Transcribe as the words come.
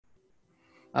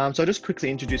So I'll just quickly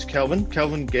introduce Kelvin.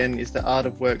 Kelvin Genn is the Art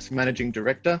of Work's Managing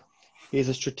Director. He is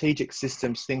a strategic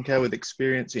systems thinker with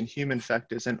experience in human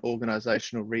factors and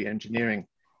organisational re-engineering.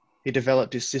 He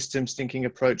developed his systems thinking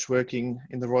approach working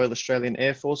in the Royal Australian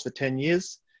Air Force for 10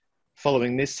 years.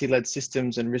 Following this, he led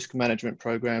systems and risk management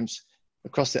programs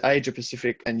across the Asia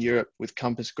Pacific and Europe with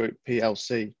Compass Group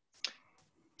PLC.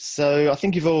 So I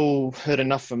think you've all heard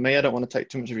enough from me. I don't want to take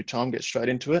too much of your time, get straight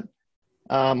into it.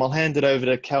 I'll hand it over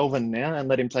to Kelvin now and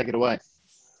let him take it away.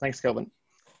 Thanks, Kelvin.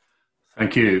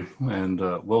 Thank you, and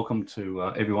welcome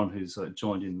to everyone who's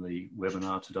joined in the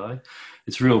webinar today.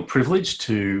 It's a real privilege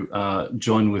to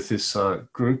join with this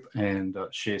group and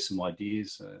share some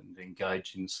ideas and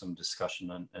engage in some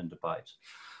discussion and debate.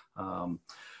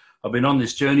 I've been on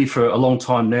this journey for a long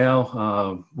time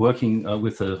now, working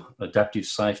with adaptive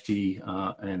safety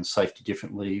and safety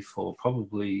differently for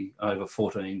probably over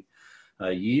 14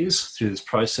 years through this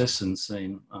process, and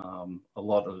seen a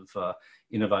lot of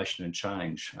innovation and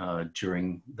change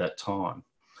during that time.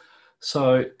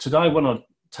 So today I want to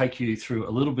take you through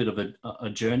a little bit of a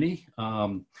journey,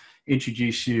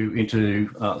 introduce you into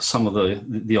some of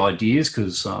the ideas,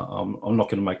 because I'm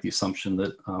not going to make the assumption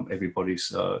that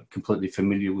everybody's completely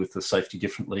familiar with the safety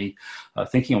differently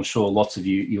thinking. I'm sure lots of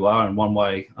you are in one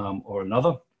way or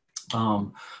another.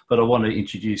 But I want to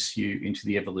introduce you into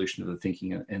the evolution of the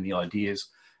thinking and the ideas,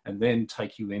 and then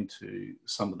take you into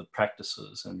some of the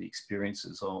practices and the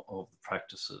experiences of the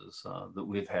practices that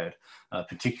we've had,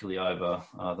 particularly over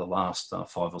the last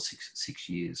 5 or 6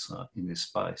 years in this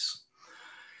space.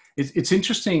 It's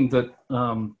interesting that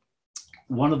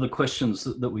one of the questions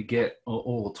that we get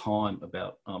all the time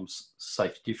about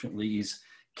safety differently is,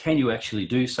 can you actually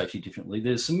do safety differently?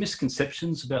 There's some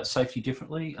misconceptions about safety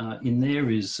differently. In there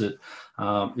is that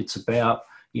it's about,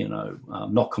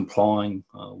 not complying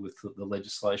with the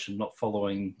legislation, not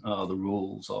following the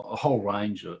rules, a whole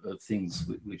range of things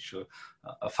which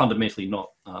are fundamentally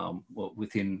not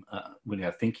within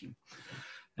our thinking.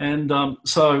 And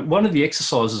so one of the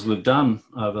exercises we've done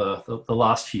over the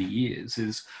last few years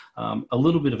is a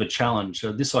little bit of a challenge.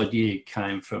 This idea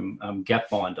came from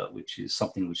Gapminder, which is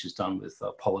something which is done with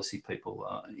policy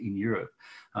people in Europe,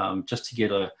 just to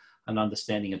get an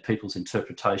understanding of people's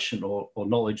interpretation or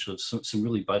knowledge of some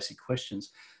really basic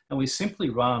questions. And we simply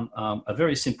run a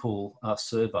very simple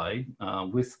survey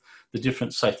with the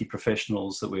different safety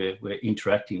professionals that we're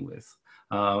interacting with.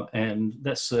 And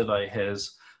that survey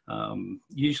has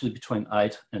usually between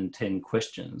 8 and 10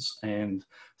 questions and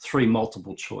 3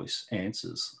 multiple choice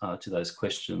answers to those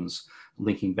questions,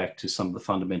 linking back to some of the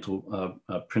fundamental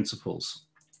principles.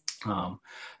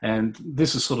 And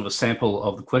this is sort of a sample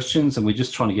of the questions, and we're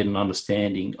just trying to get an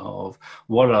understanding of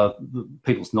what are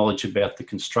people's knowledge about the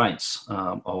constraints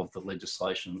of the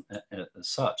legislation as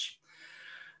such.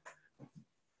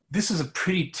 This is a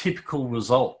pretty typical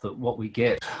result, that what we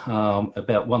get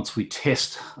about once we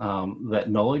test that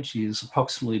knowledge is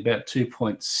approximately about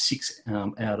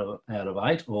 2.6 out of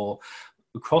 8, or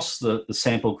across the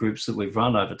sample groups that we've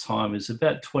run over time is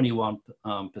about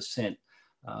 21%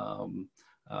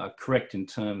 correct in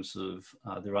terms of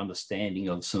their understanding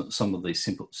of some of these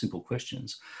simple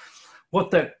questions.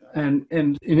 And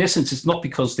in essence, it's not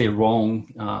because they're wrong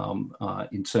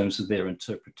in terms of their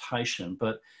interpretation,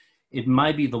 but it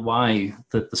may be the way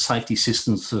that the safety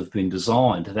systems have been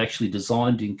designed, have actually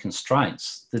designed in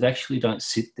constraints that actually don't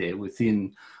sit there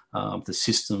within the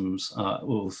systems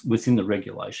or within the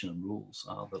regulation and rules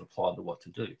that apply to what to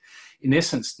do. In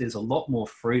essence, there's a lot more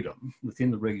freedom within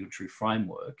the regulatory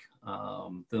framework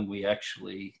than we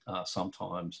actually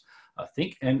sometimes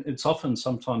think. And it's often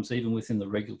sometimes even within the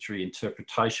regulatory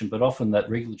interpretation, but often that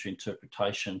regulatory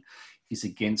interpretation is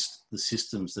against the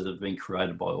systems that have been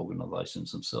created by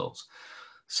organisations themselves.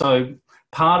 So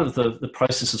part of the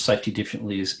process of safety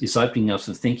differently is opening up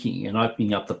the thinking and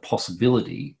opening up the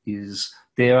possibility is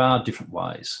there are different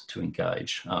ways to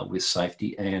engage with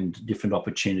safety and different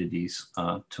opportunities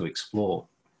to explore.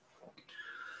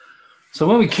 So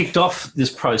when we kicked off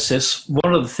this process,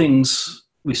 one of the things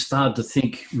we started to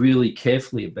think really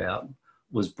carefully about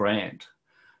was brand.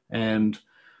 And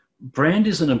brand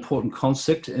is an important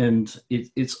concept, and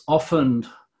it's often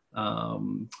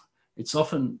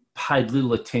paid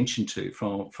little attention to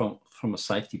from a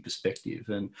safety perspective.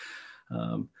 And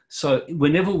so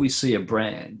whenever we see a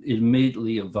brand, it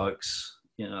immediately evokes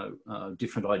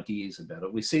different ideas about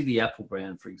it. We see the Apple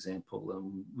brand, for example,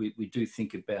 and we do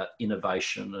think about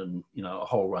innovation and a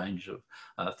whole range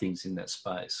of things in that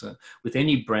space. With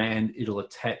any brand, it'll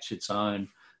attach its own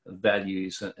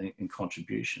values and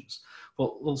contributions.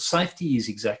 Well, safety is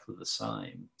exactly the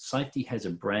same. Safety has a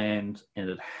brand and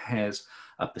it has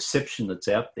a perception that's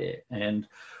out there. And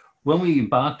when we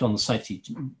embarked on the Safety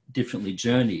Differently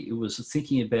journey, it was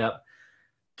thinking about,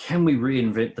 can we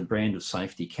reinvent the brand of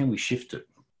safety? Can we shift it?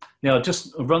 Now,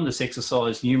 I've run this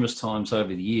exercise numerous times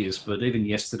over the years, but even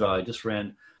yesterday, I just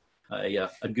ran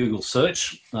a Google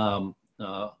search on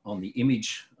the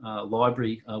image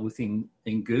library within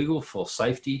Google for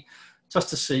safety, just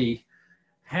to see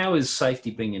how is safety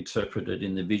being interpreted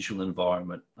in the visual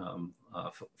environment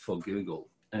for Google.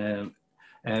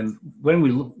 And when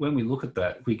we look at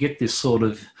that, we get this sort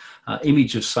of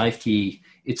image of safety.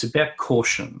 It's about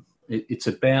caution. It's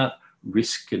about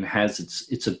risk and hazards.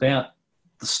 It's about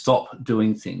the stop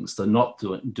doing things, the not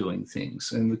doing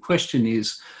things. And the question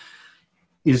is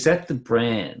that the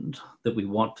brand that we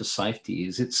want for safety?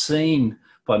 Is it seen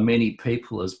by many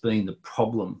people as being the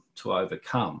problem to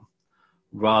overcome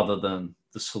rather than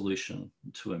the solution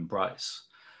to embrace?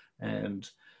 And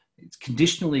it's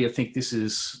conditionally, I think this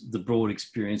is the broad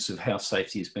experience of how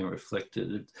safety has been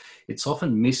reflected. It's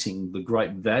often missing the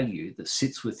great value that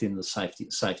sits within the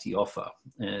safety offer.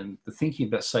 And the thinking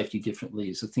about safety differently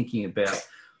is the thinking about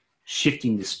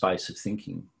shifting this space of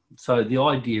thinking. So the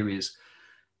idea is,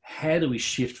 how do we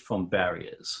shift from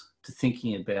barriers to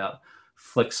thinking about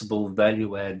flexible,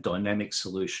 value-add, dynamic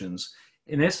solutions,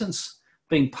 in essence,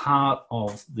 being part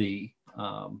of the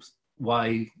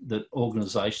way that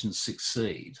organisations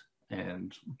succeed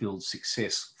and build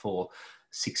success for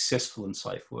successful and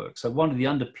safe work. So one of the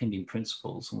underpinning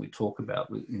principles, and we talk about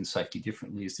in Safety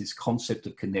Differently, is this concept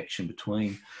of connection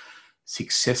between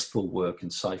successful work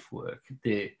and safe work.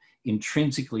 They're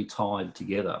intrinsically tied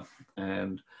together.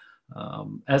 And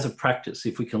as a practice,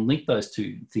 if we can link those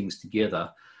two things together,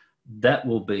 that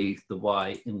will be the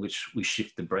way in which we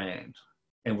shift the brand.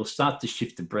 And we'll start to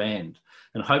shift the brand.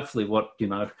 And hopefully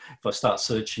if I start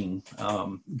searching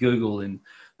Google in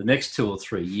the next 2 or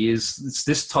 3 years, it's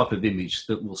this type of image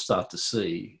that we'll start to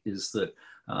see, is that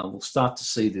we'll start to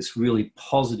see this really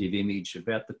positive image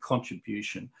about the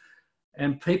contribution.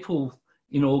 And people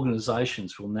in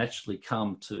organisations will naturally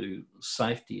come to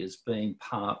safety as being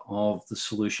part of the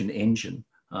solution engine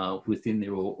within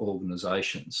their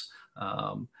organisations,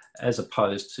 as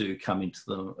opposed to coming to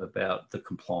them about the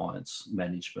compliance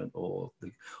management or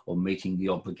meeting the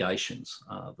obligations.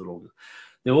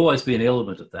 There'll always be an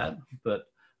element of that, but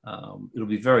it'll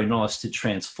be very nice to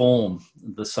transform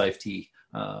the safety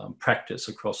practice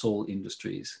across all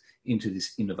industries into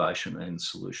this innovation and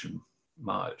solution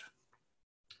mode.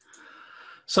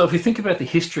 So if we think about the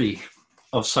history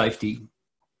of safety,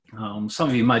 some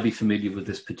of you may be familiar with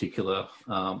this particular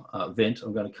event.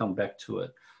 I'm going to come back to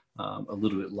it a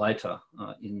little bit later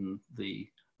in the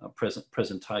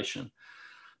presentation.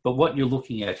 But what you're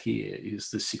looking at here is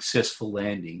the successful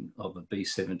landing of a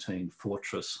B-17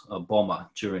 Fortress bomber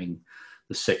during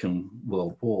the Second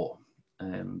World War.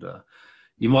 And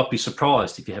you might be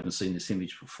surprised, if you haven't seen this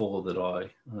image before, that I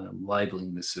am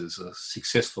labelling this as a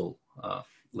successful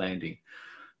landing.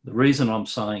 The reason I'm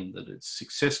saying that it's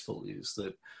successful is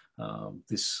that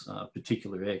this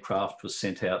particular aircraft was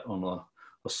sent out on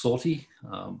a sortie,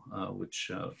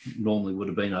 which normally would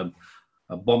have been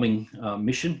a bombing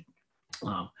mission.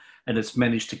 And it's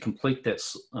managed to complete that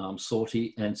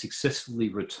sortie and successfully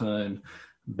return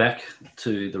back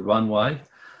to the runway,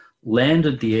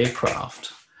 landed the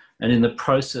aircraft, and in the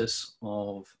process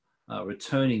of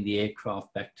returning the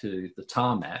aircraft back to the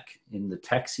tarmac in the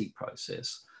taxi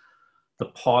process, the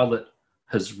pilot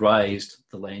has raised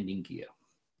the landing gear,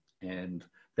 and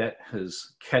that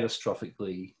has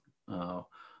catastrophically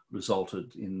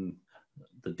resulted in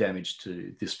the damage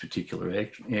to this particular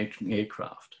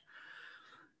aircraft.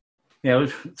 Now,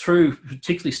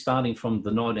 particularly starting from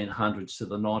the 1900s to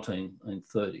the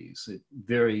 1930s, it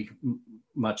very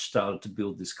much started to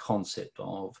build this concept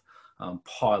of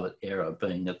pilot error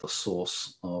being at the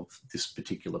source of this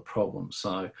particular problem.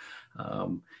 So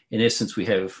in essence, we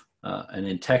have an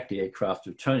intact aircraft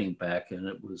returning back, and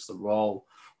it was the role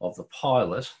of the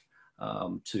pilot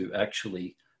to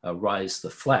actually raise the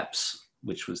flaps,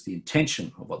 which was the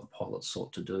intention of what the pilot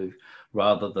sought to do,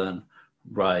 rather than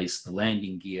raise the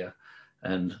landing gear.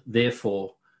 And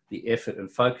therefore, the effort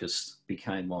and focus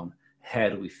became on, how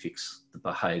do we fix the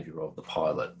behaviour of the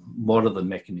pilot? What are the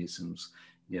mechanisms,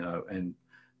 and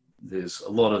there's a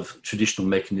lot of traditional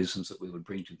mechanisms that we would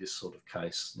bring to this sort of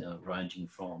case, ranging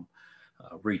from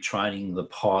retraining the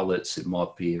pilots. It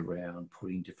might be around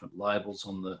putting different labels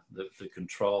on the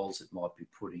controls. It might be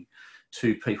putting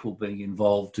 2 people being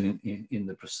involved in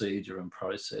the procedure and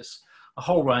process, a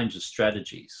whole range of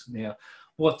strategies. Now,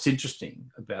 what's interesting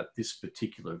about this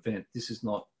particular event, this is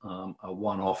not a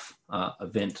one-off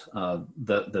event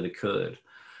that occurred.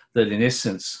 That in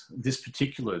essence, this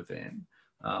particular event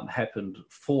happened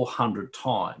 400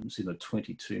 times in a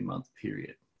 22-month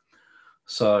period.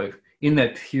 So in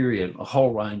that period, a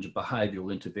whole range of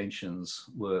behavioural interventions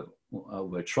were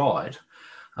tried,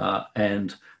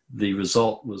 and the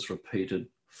result was repeated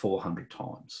 400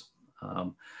 times,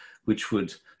 which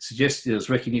would suggest there was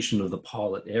recognition of the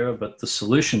pilot error, but the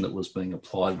solution that was being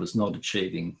applied was not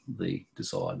achieving the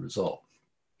desired result.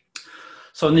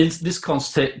 So in this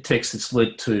context, it's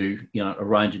led to a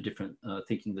range of different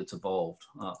thinking that's evolved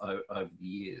over the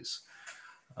years.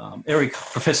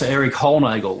 Professor Eric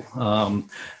Hollnagel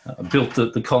built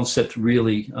the concept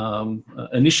really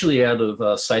initially out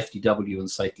of Safety W and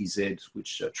Safety Z,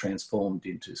 which transformed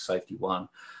into Safety 1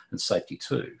 and Safety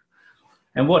 2.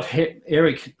 And what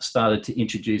Eric started to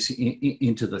introduce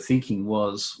into the thinking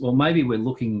was, well, maybe we're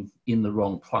looking in the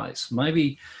wrong place.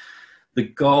 Maybe the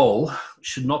goal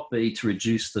should not be to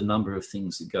reduce the number of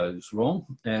things that goes wrong.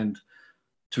 And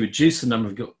to reduce the number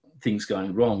of things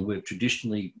going wrong, we've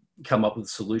traditionally come up with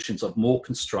solutions of more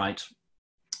constraint,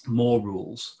 more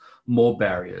rules, more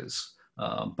barriers,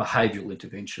 behavioural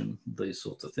intervention, these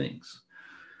sorts of things.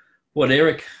 What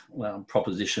Eric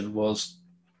propositioned was,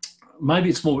 maybe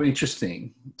it's more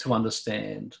interesting to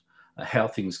understand how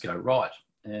things go right.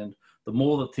 And the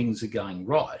more that things are going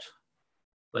right,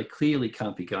 they clearly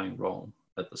can't be going wrong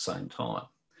at the same time.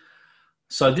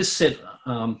 So this set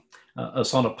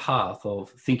us on a path of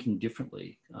thinking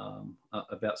differently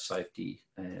about safety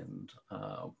and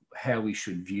how we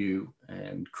should view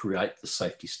and create the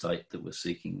safety state that we're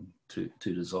seeking to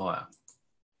desire.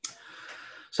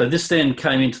 So this then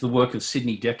came into the work of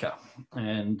Sidney Dekker,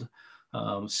 and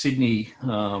Sidney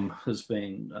has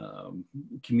been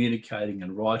communicating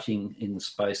and writing in the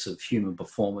space of human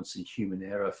performance and human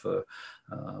error for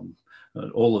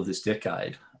all of this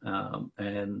decade,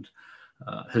 and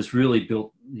has really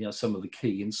built some of the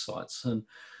key insights. And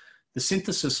the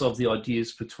synthesis of the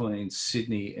ideas between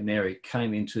Sidney and Eric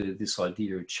came into this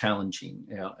idea of challenging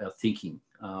our thinking,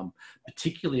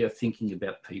 particularly our thinking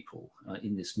about people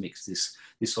in this mix,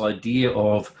 this idea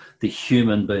of the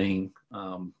human being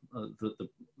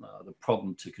the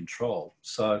problem to control.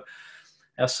 So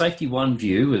our Safety 1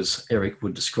 view, as Eric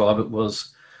would describe it,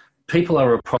 was people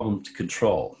are a problem to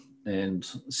control. And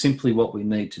simply what we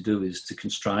need to do is to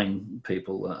constrain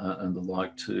people and the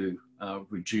like to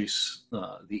reduce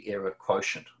the error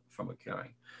quotient from occurring.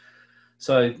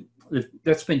 So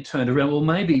that's been turned around. Well,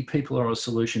 maybe people are a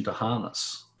solution to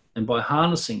harness. And by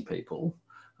harnessing people,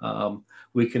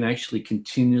 we can actually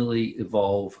continually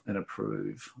evolve and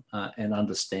improve and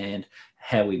understand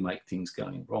how we make things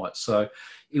going right. So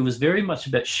it was very much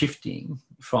about shifting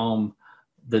from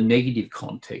the negative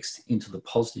context into the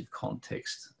positive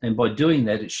context. And by doing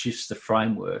that, it shifts the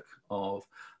framework of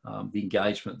the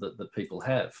engagement that people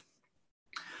have.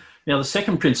 Now, the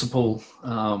second principle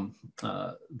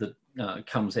that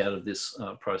comes out of this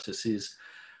process is,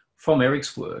 from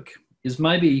Eric's work, is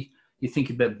maybe you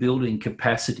think about building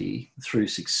capacity through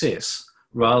success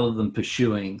rather than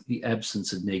pursuing the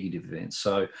absence of negative events.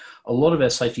 So a lot of our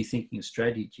safety thinking and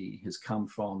strategy has come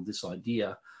from this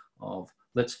idea of,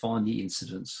 let's find the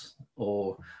incidents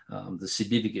or the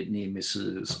significant near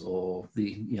misses or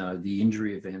the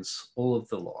injury events, all of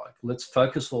the like. Let's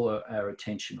focus all our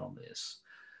attention on this.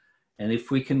 And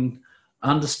if we can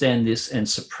understand this and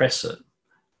suppress it,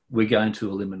 we're going to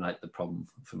eliminate the problem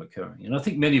from occurring. And I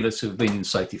think many of us who have been in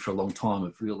safety for a long time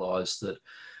have realised that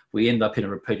we end up in a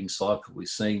repeating cycle. We're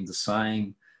seeing the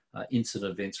same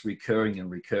incident events recurring and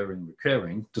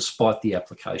recurring, despite the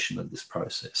application of this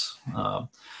process.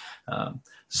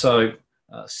 So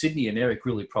Sidney and Eric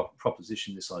really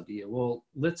propositioned this idea. Well,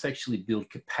 let's actually build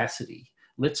capacity.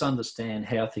 Let's understand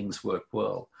how things work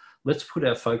well. Let's put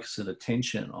our focus and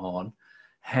attention on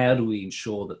how do we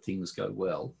ensure that things go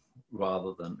well,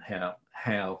 rather than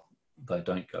how they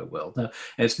don't go well. Now,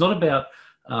 and it's not about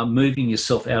moving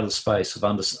yourself out of space of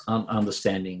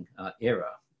understanding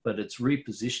error, but it's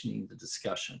repositioning the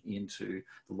discussion into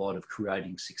the light of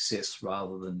creating success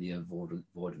rather than the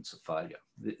avoidance of failure.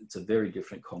 It's a very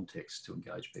different context to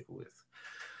engage people with.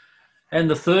 And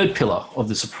the third pillar of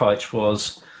this approach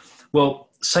was, well,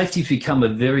 safety's become a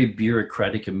very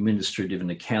bureaucratic, administrative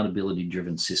and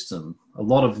accountability-driven system. A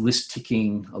lot of list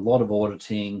ticking, a lot of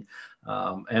auditing,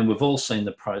 and we've all seen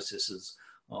the processes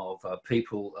of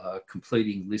people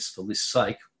completing lists for list's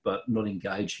sake, but not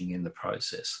engaging in the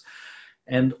process.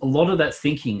 And a lot of that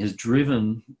thinking has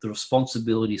driven the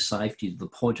responsibility of safety to the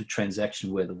point of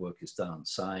transaction where the work is done,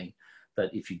 saying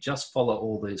that if you just follow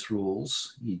all these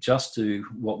rules, you just do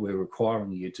what we're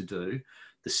requiring you to do,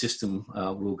 the system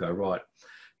will go right.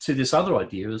 To this other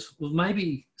idea is, well,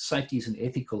 maybe safety is an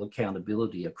ethical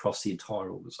accountability across the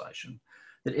entire organisation.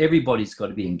 that everybody's got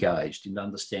to be engaged in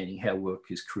understanding how work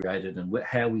is created and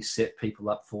how we set people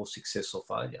up for success or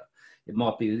failure. It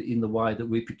might be in the way that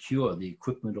we procure the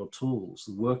equipment or tools,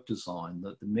 the work design,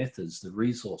 the methods, the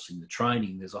resourcing, the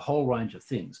training. There's a whole range of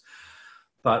things.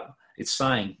 But it's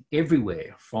saying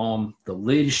everywhere from the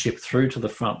leadership through to the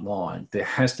front line, there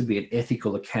has to be an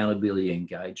ethical accountability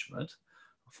engagement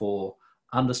for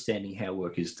understanding how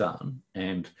work is done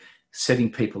and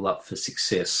setting people up for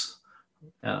success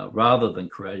rather than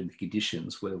creating the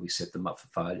conditions where we set them up for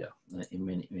failure in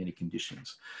many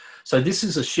conditions. So this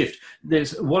is a shift.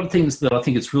 There's one thing that I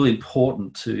think it's really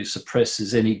important to suppress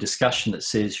is any discussion that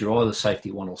says you're either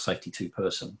safety 1 or safety 2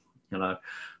 person. You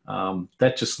know,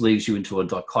 that just leaves you into a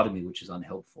dichotomy, which is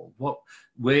unhelpful. What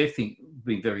we're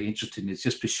being very interested in is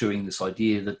just pursuing this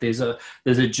idea that there's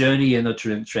a journey and a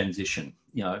transition,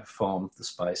 you know, from the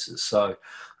spaces. So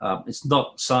it's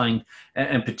not saying,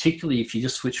 and particularly if you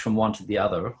just switch from one to the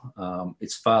other,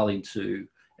 it's failing to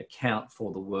account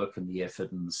for the work and the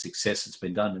effort and the success that's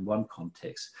been done in one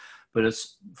context, but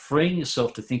it's freeing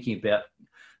yourself to thinking about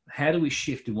how do we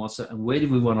shift in what's and where do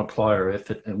we want to apply our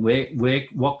effort, and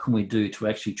what can we do to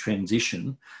actually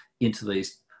transition into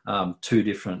these two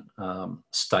different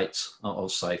states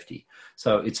of safety.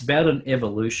 So it's about an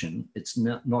evolution. It's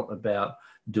not about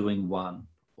doing one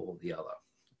or the other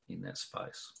in that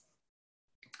space.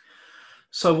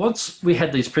 So once we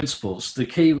had these principles, the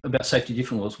key about safety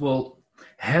different was, well,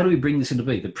 how do we bring this into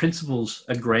being? The principles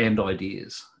are grand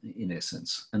ideas in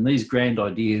essence, and these grand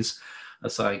ideas are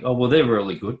saying, oh, well, they're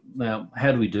really good. Now,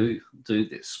 how do we do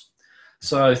this?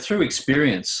 So through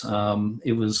experience,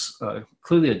 it was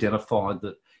clearly identified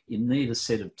that you need a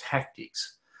set of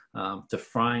tactics to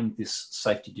frame this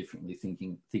safety differently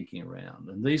thinking around.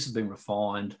 And these have been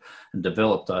refined and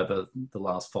developed over the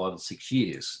last 5 or 6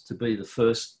 years to be the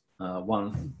first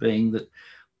one being that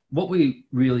what we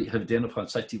really have identified in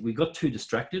safety, we got too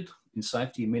distracted in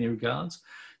safety in many regards.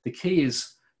 The key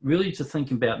is really to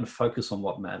think about and focus on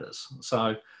what matters.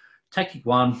 So tactic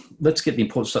 1, let's get the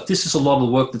important stuff. This is a lot of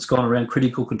the work that's gone around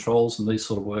critical controls and these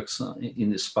sort of works in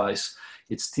this space.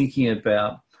 It's thinking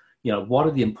about, you know, what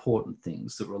are the important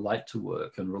things that relate to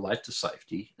work and relate to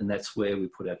safety, and that's where we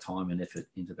put our time and effort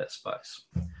into that space.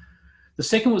 The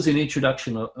second was an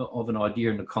introduction of an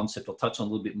idea and a concept. I'll touch on a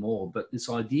little bit more, but this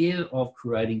idea of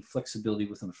creating flexibility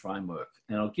within a framework.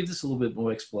 And I'll give this a little bit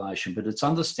more explanation, but it's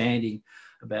understanding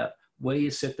about where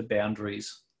you set the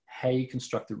boundaries, how you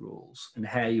construct the rules, and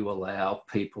how you allow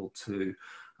people to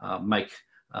make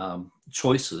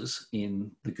choices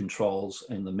in the controls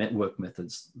and the network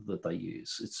methods that they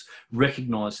use. It's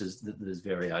recognises that there's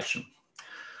variation.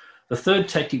 The third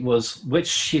tactic was, let's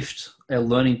shift our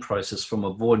learning process from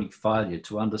avoiding failure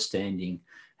to understanding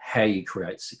how you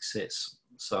create success.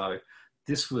 So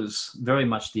this was very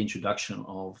much the introduction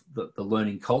of the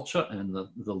learning culture and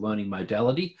the learning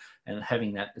modality, and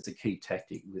having that as a key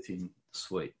tactic within the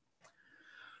suite.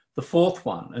 The fourth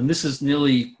one, and this is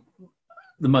nearly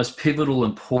the most pivotal,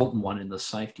 important one in the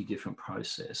safety different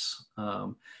process,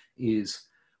 is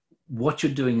what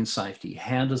you're doing in safety.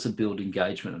 How does it build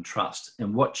engagement and trust,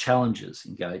 and what challenges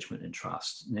engagement and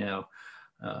trust? Now,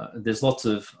 there's lots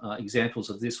of examples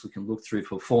of this. We can look through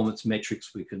performance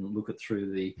metrics. We can look at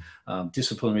through the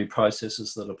disciplinary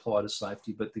processes that apply to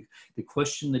safety. But the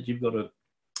question that you've got to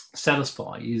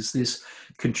satisfy is this: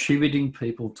 contributing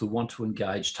people to want to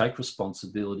engage, take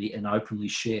responsibility, and openly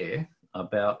share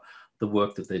about the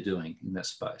work that they're doing in that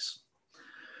space.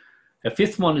 Our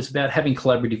fifth one is about having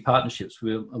collaborative partnerships.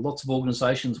 Lots of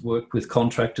organisations work with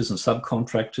contractors and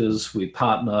subcontractors. We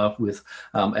partner with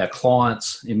our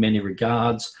clients in many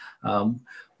regards.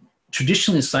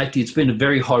 Traditionally in safety, it's been a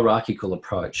very hierarchical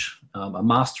approach, a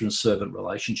master and servant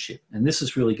relationship. And this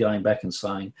is really going back and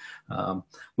saying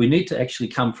we need to actually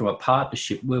come from a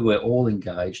partnership where we're all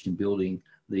engaged in building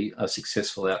a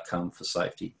successful outcome for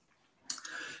safety.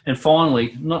 And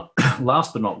finally,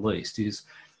 last but not least, is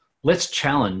let's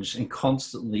challenge and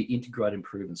constantly integrate,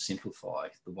 improve, and simplify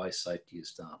the way safety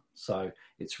is done. So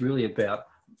it's really about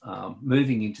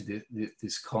moving into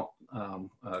this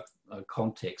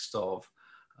context of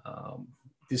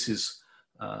this is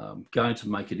going to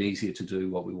make it easier to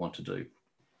do what we want to do.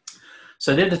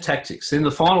 So they're the tactics. Then the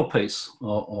final piece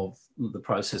of the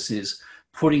process is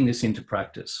putting this into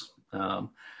practice.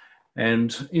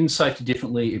 And in Safety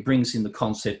Differently, it brings in the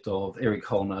concept of Eric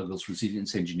Holnagel's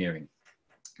resilience engineering.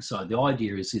 So the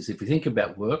idea is if we think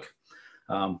about work,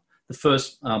 the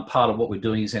first part of what we're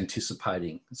doing is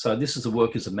anticipating. So this is the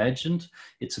work as imagined.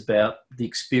 It's about the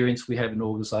experience we have in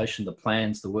organisation, the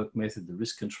plans, the work method, the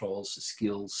risk controls, the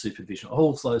skills, supervision,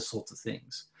 all those sorts of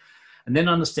things. And then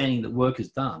understanding that work is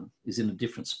done is in a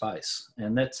different space.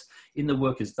 And that's in the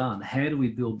work is done, how do we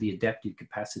build the adaptive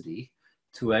capacity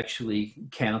to actually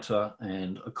counter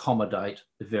and accommodate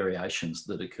the variations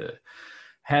that occur?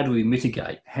 How do we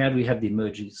mitigate? How do we have the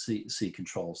emergency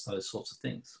controls, those sorts of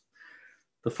things?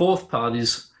 The fourth part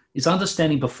is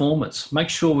understanding performance. Make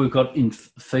sure we've got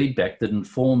feedback that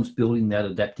informs building that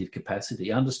adaptive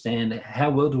capacity. Understand how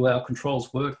well do our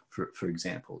controls work, for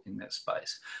example, in that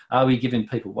space. Are we giving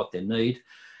people what they need?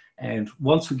 And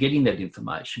once we're getting that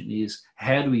information is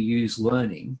how do we use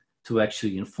learning to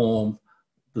actually inform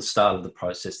the start of the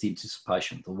process, the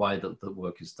anticipation, the way that the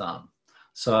work is done.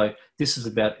 So this is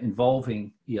about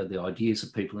involving the ideas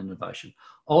of people in innovation.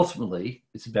 Ultimately,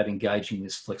 it's about engaging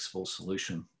this flexible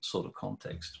solution sort of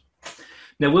context.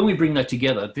 Now, when we bring that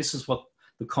together, this is what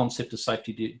the concept of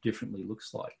safety differently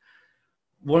looks like.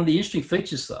 One of the interesting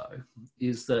features, though,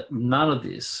 is that none of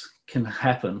this can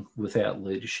happen without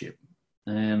leadership.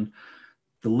 And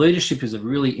the leadership is a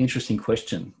really interesting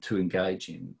question to engage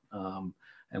in.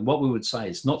 And what we would say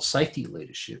is not safety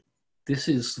leadership. This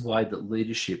is the way that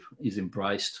leadership is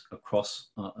embraced across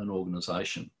an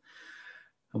organisation.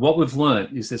 And what we've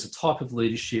learned is there's a type of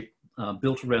leadership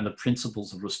built around the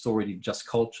principles of restorative just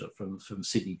culture from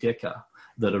Sidney Dekker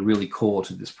that are really core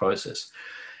to this process.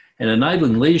 And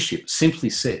enabling leadership simply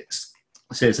says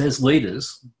as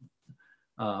leaders,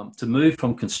 to move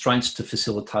from constraints to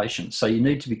facilitation. So you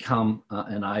need to become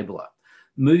an enabler,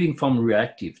 moving from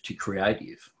reactive to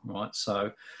creative, right?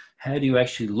 So how do you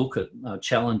actually look at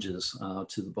challenges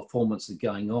to the performance that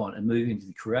are going on and move into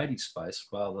the creative space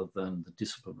rather than the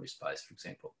disciplinary space, for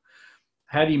example?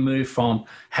 How do you move from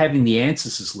having the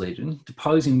answers as leader to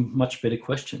posing much better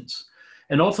questions?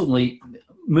 And ultimately,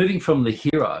 moving from the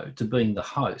hero to being the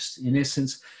host. In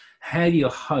essence, how do you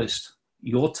host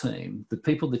your team, the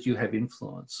people that you have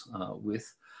influence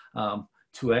with,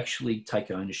 to actually take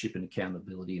ownership and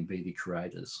accountability and be the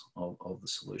creators of the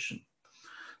solution?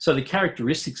 So the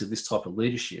characteristics of this type of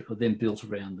leadership are then built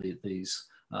around these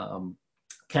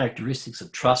characteristics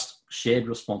of trust, shared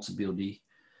responsibility,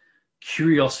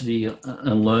 curiosity,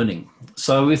 and learning.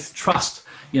 So with trust,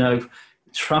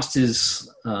 trust is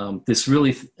this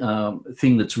really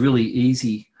thing that's really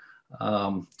easy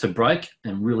to break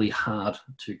and really hard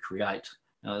to create.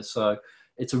 So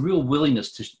it's a real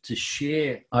willingness to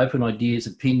share open ideas,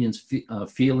 opinions,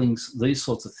 feelings, these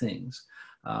sorts of things.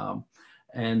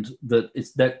 And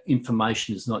that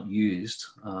information is not used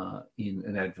in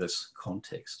an adverse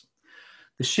context.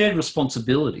 The shared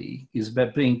responsibility is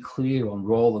about being clear on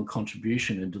role and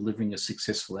contribution and delivering a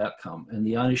successful outcome, and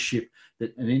the ownership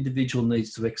that an individual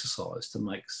needs to exercise to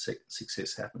make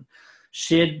success happen.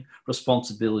 Shared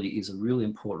responsibility is a really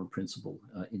important principle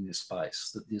in this space,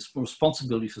 that this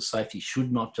responsibility for safety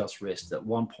should not just rest at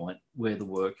one point where the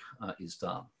work is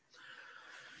done.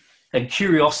 And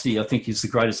curiosity, I think, is the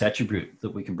greatest attribute that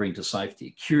we can bring to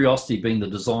safety. Curiosity being the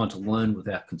desire to learn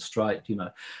without constraint.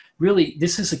 Really,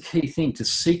 this is a key thing, to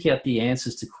seek out the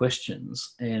answers to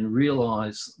questions and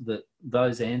realise that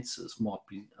those answers might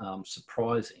be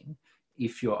surprising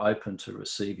if you're open to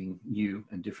receiving new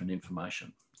and different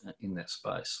information in that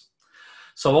space.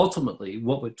 So ultimately,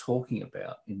 what we're talking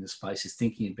about in this space is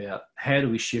thinking about how do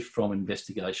we shift from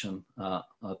investigation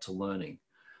to learning.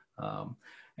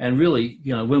 And really,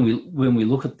 when we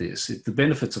look at this, the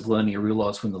benefits of learning are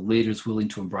realised when the leader is willing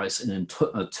to embrace an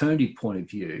alternative point of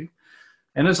view.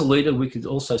 And as a leader, we could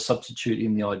also substitute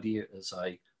in the idea as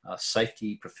a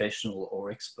safety professional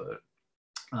or expert.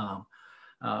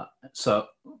 So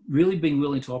really being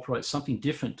willing to operate something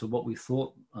different to what we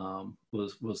thought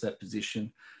was that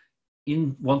position,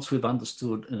 once we've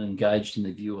understood and engaged in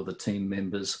the view of the team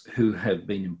members who have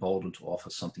been emboldened to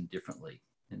offer something differently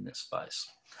in this space.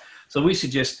 So we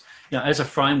suggest, as a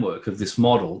framework of this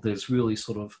model, there's really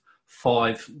sort of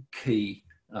 5 key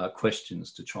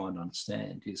questions to try and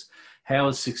understand. Is how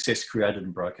is success created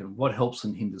and broken? What helps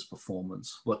and hinders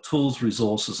performance? What tools,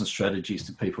 resources and strategies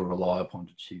do people rely upon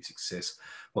to achieve success?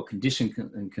 What conditions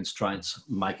and constraints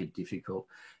make it difficult?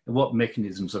 And what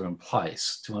mechanisms are in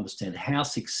place to understand how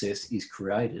success is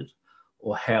created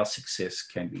or how success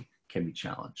can be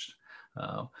challenged?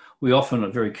 We often are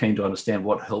very keen to understand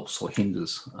what helps or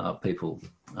hinders people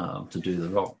to do the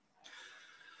role.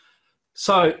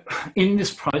 So in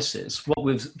this process, what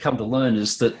we've come to learn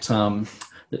is that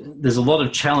there's a lot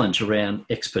of challenge around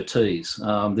expertise.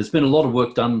 There's been a lot of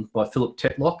work done by Philip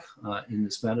Tetlock in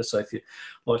this matter. So if you'd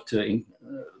like to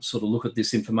sort of look at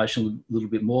this information a little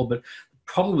bit more, but the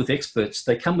problem with experts,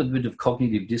 they come with a bit of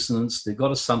cognitive dissonance. They've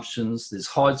got assumptions. There's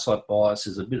hindsight bias.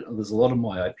 There's a lot of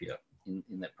myopia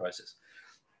in that process.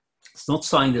 It's not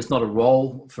saying there's not a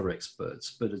role for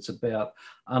experts, but it's about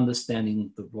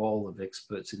understanding the role of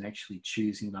experts in actually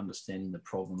choosing and understanding the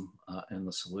problem and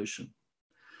the solution.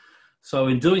 So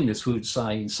in doing this, we would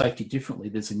say in safety differently,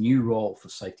 there's a new role for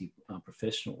safety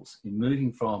professionals in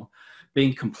moving from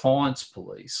being compliance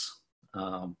police,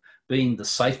 being the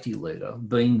safety leader,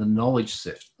 being the knowledge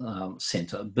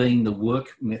centre, being the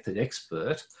work method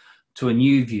expert, to a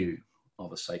new view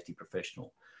of a safety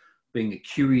professional, being a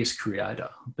curious creator,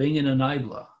 being an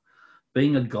enabler,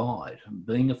 being a guide,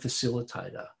 being a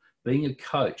facilitator, being a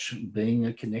coach, being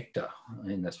a connector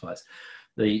in that space.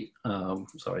 The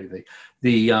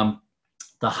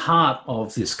heart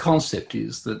of this concept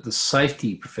is that the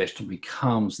safety professional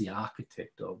becomes the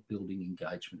architect of building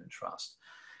engagement and trust,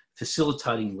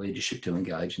 facilitating leadership to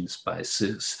engage in the space,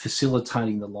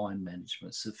 facilitating the line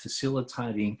management,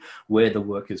 facilitating where the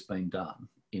work is being done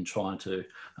in trying to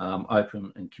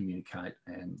open and communicate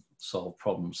and solve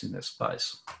problems in that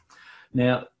space.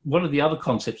 Now, one of the other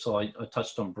concepts I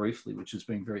touched on briefly, which has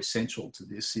been very central to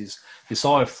this, is this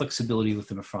eye of flexibility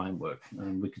within a framework.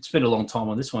 And we could spend a long time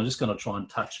on this one. I'm just going to try and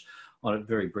touch on it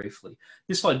very briefly.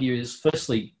 This idea is,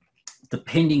 firstly,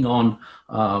 depending on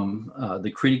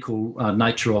the critical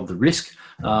nature of the risk,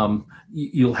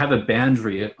 you'll have a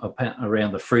boundary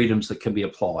around the freedoms that can be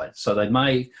applied. So they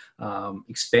may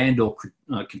expand or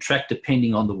contract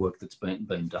depending on the work that's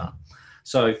been done.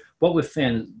 So what we've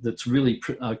found that's really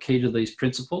key to these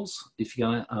principles, if you're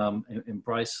going to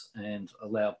embrace and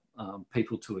allow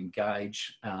people to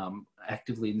engage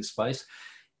actively in this space,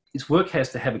 is work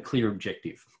has to have a clear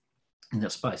objective in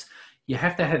that space. You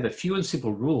have to have a few and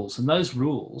simple rules, and those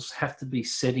rules have to be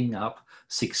setting up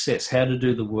success, how to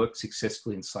do the work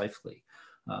successfully and safely.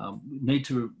 We need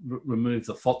to remove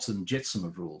the flotsam and jetsam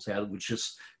of rules, which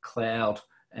just cloud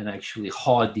and actually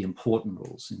hide the important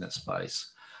rules in that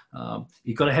space.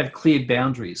 You've got to have clear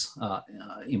boundaries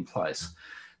in place.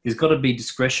 There's got to be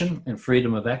discretion and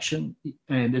freedom of action,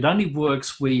 and it only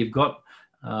works where you've got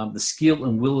the skill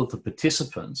and will of the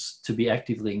participants to be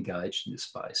actively engaged in this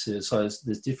space. So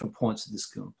there's different points that this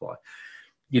can apply.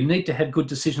 You need to have good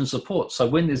decision support. So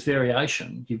when there's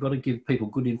variation, you've got to give people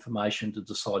good information to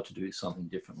decide to do something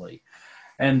differently.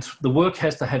 And the work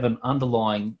has to have an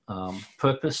underlying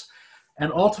purpose.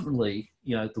 And ultimately,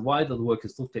 the way that the work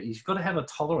is looked at, you've got to have a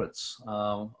tolerance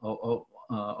of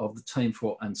the team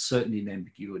for uncertainty and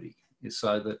ambiguity,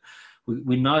 so that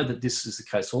we know that this is the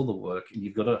case all the work, and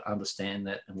you've got to understand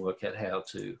that and work out how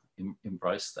to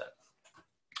embrace that.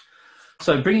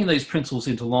 So bringing these principles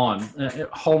into line,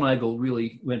 Holnagel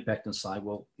really went back and say,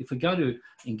 well, if we're going to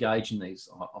engage in these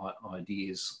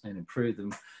ideas and improve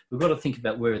them, we've got to think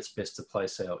about where it's best to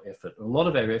place our effort. And a lot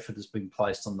of our effort has been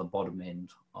placed on the bottom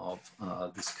end of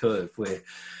this curve, where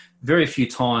very few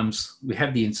times we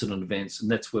have the incident events, and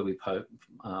that's where we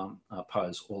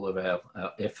pose all of our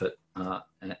effort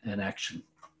and action.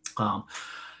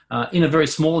 In a very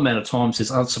small amount of times,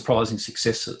 there's unsurprising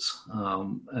successes.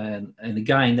 And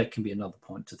again, that can be another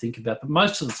point to think about. But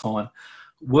most of the time,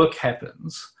 work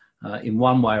happens in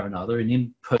one way or another, in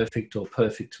imperfect or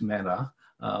perfect manner,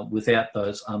 without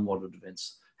those unwanted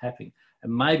events happening.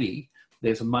 And maybe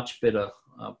there's a much better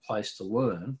place to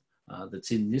learn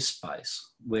that's in this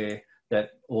space where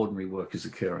that ordinary work is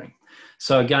occurring.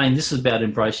 So again, this is about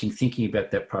embracing, thinking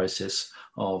about that process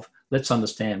of let's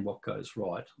understand what goes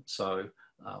right. So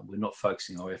we're not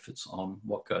focusing our efforts on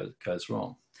what goes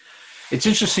wrong. It's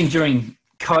interesting during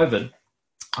COVID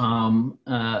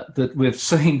that we've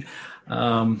seen,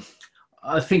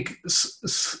 I think,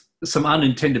 some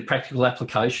unintended practical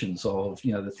applications of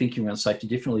the thinking around safety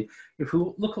differently. If we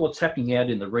look at what's happening out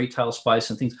in the retail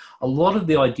space and things, a lot of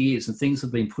the ideas and things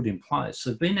have been put in place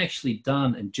have been actually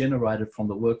done and generated from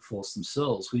the workforce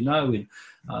themselves. We know in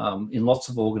lots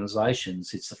of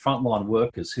organisations, it's the frontline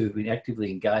workers who have been actively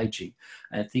engaging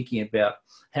and thinking about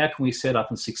how can we set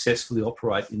up and successfully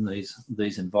operate in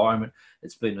these environments.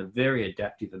 It's been a very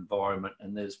adaptive environment,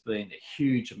 and there's been a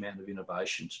huge amount of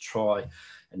innovation to try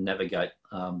and navigate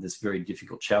this very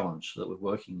difficult challenge that we're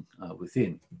working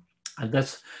within. And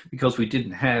that's because we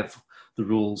didn't have the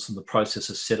rules and the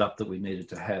processes set up that we needed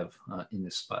to have in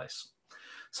this space.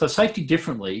 So safety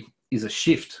differently is a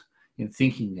shift in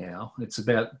thinking now. It's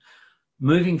about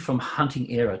moving from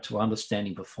hunting error to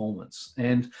understanding performance.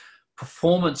 And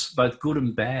performance, both good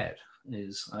and bad,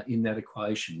 is in that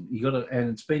equation. And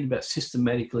it's been about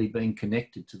systematically being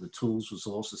connected to the tools,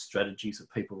 resources, strategies that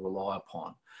people rely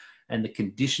upon, and the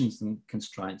conditions and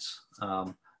constraints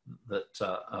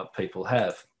that people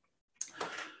have.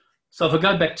 So if I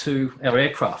go back to our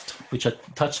aircraft, which I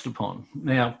touched upon,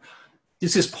 now,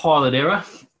 is this pilot error,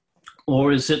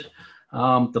 or is it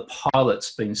the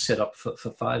pilot's been set up for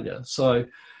failure. So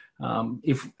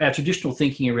if our traditional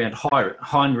thinking around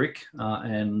Heinrich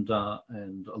and a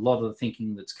lot of the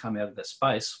thinking that's come out of that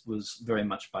space was very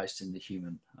much based in the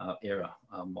human error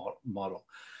model.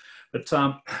 But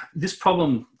this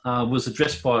problem was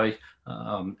addressed by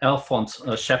Alphonse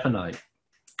Chapenet.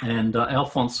 And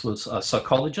Alphonse was a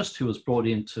psychologist who was brought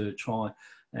in to try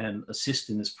and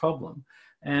assist in this problem.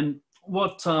 And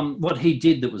what he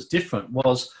did that was different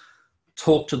was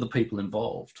talk to the people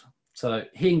involved. So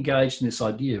he engaged in this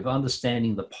idea of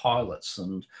understanding the pilots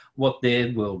and what their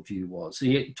worldview was.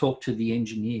 He talked to the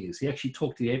engineers. He actually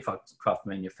talked to the aircraft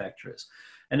manufacturers.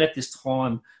 And at this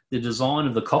time, the design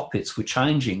of the cockpits were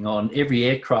changing on every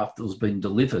aircraft that was being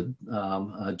delivered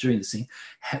during this thing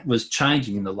was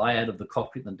changing in the layout of the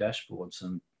cockpit and the dashboards.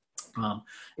 And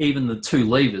even the two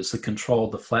levers that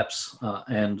controlled the flaps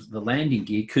and the landing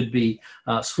gear could be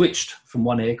switched from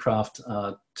one aircraft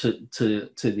to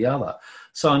the other.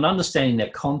 So in understanding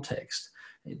that context,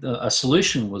 a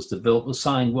solution was developed was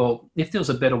saying, well, if there was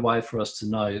a better way for us to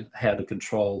know how to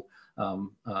control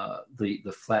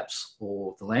the flaps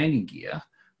or the landing gear,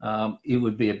 it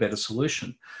would be a better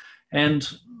solution. And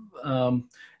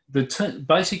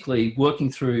basically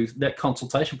working through that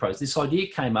consultation process, this idea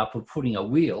came up of putting a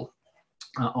wheel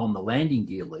on the landing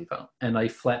gear lever and a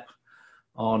flap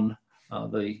on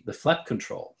the flap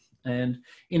control. And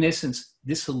in essence,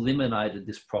 this eliminated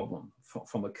this problem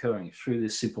from occurring through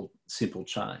this simple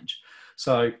change.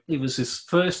 So it was this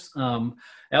first,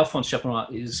 Alphonse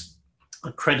Chapenet is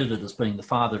accredited as being the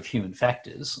father of human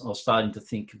factors, or starting to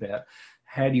think about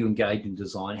how do you engage in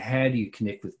design, how do you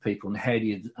connect with people, and how do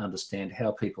you understand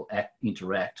how people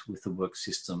interact with the work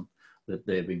system that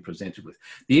they're being presented with.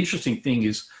 The interesting thing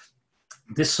is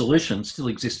this solution still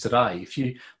exists today. If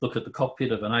you look at the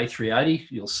cockpit of an A380,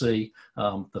 you'll see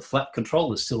the flap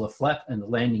control is still a flap and the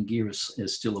landing gear is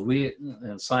still a wheel,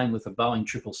 and same with a Boeing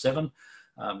 777.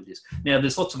 It is. Now,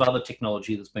 there's lots of other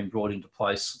technology that's been brought into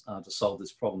place to solve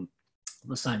this problem at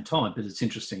the same time, but it's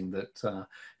interesting that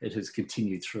it has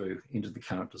continued through into the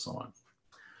current design.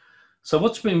 So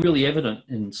what's been really evident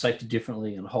in Safety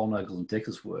Differently and Holnagle and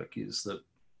Decker's work is that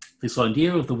this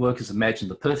idea of the workers imagine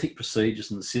the perfect procedures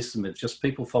in the system if just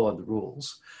people follow the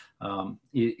rules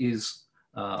is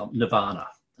nirvana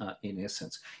in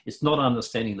essence. It's not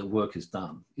understanding that work is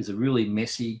done. It's a really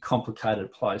messy,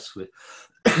 complicated place with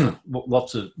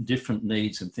lots of different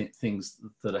needs and things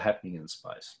that are happening in the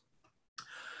space.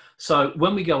 So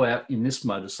when we go out in this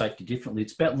mode of Safety Differently,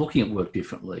 it's about looking at work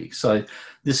differently. So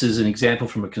this is an example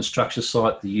from a construction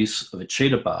site, the use of a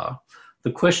cheetah bar.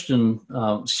 The question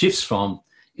shifts from,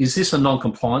 is this a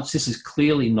non-compliance? This is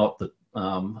clearly not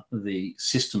the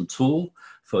system tool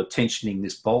for tensioning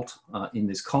this bolt in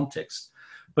this context.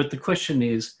 But the question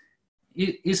is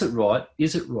it right?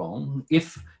 Is it wrong?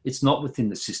 If it's not within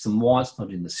the system, why it's not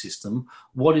in the system?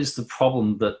 What is the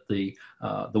problem that the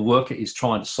worker is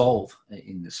trying to solve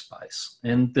in this space?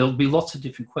 And there'll be lots of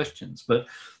different questions, but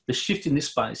the shift in this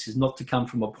space is not to come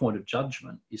from a point of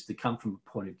judgment, is to come from a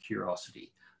point of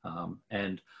curiosity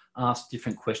and ask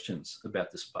different questions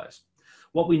about the space.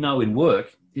 What we know in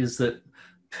work is that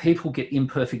people get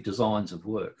imperfect designs of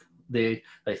work. They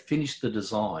finish the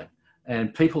design,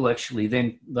 and people actually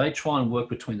then, they try and work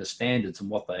between the standards and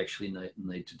what they actually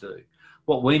need to do.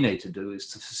 What we need to do is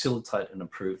to facilitate and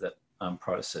improve that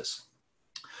process.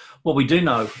 What we do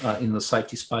know in the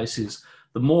safety space is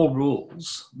the more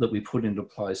rules that we put into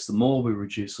place, the more we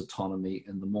reduce autonomy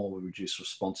and the more we reduce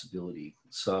responsibility.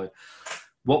 So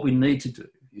what we need to do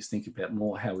is think about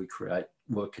more how we create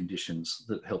work conditions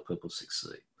that help people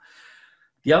succeed.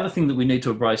 The other thing that we need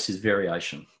to embrace is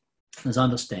variation. Is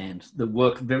understand that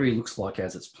work very looks like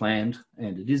as it's planned,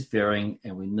 and it is varying,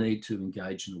 and we need to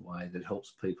engage in a way that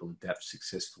helps people adapt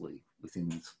successfully within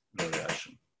this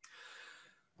variation.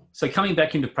 So coming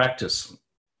back into practice,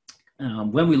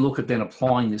 when we look at then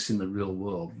applying this in the real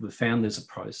world, we found there's a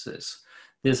process.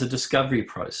 There's a discovery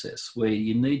process where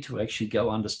you need to actually go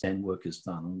understand work is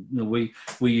done. You know,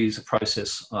 we use a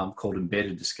process called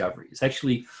embedded discovery. It's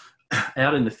actually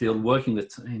out in the field working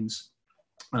with teams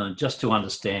just to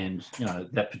understand, you know,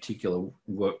 that particular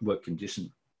work condition.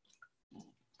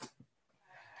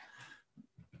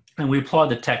 And we apply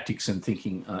the tactics and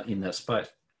thinking in that space.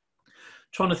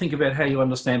 Trying to think about how you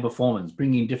understand performance,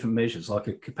 bringing in different measures like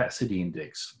a capacity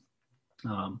index.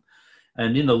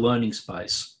 And in the learning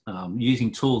space,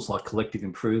 using tools like collective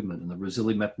improvement and the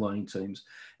ResiliMap learning teams,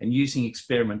 and using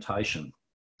experimentation.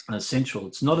 Essential.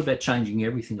 It's not about changing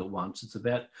everything at once. It's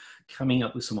about coming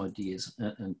up with some ideas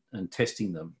and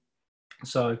testing them.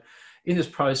 So in this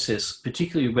process,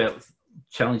 particularly about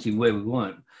challenging where we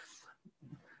weren't,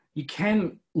 You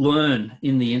can learn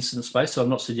in the incident space, so I'm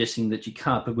not suggesting that you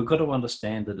can't, but we've got to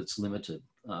understand that it's limited.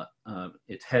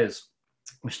 It has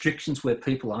restrictions where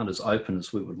people aren't as open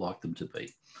as we would like them to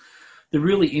be. The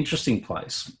really interesting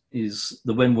place is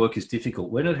the when work is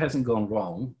difficult, when it hasn't gone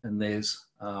wrong and there's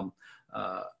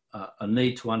a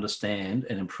need to understand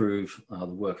and improve the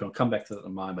work. And I'll come back to that in a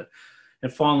moment.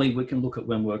 And finally, we can look at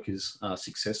when work is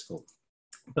successful.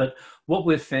 But what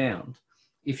we've found,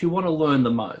 if you want to learn the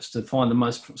most and find the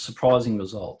most surprising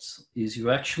results, is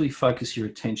you actually focus your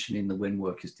attention in the when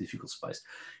work is difficult space.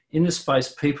 In this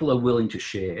space, people are willing to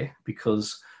share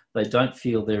because they don't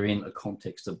feel they're in a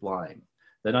context of blame.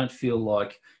 They don't feel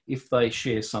like if they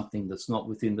share something that's not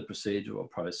within the procedure or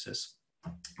process,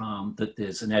 that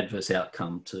there's an adverse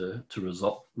outcome to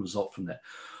result from that.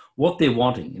 What they're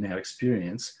wanting, in our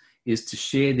experience, is to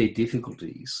share their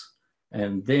difficulties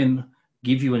and then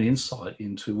give you an insight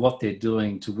into what they're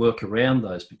doing to work around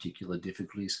those particular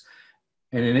difficulties.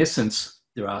 And in essence,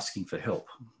 they're asking for help,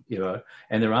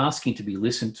 and they're asking to be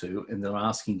listened to, and they're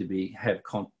asking to have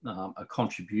a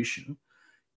contribution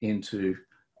into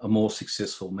a more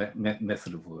successful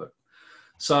method of work.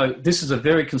 So this is a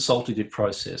very consultative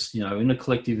process. In a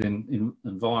collective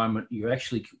environment, you're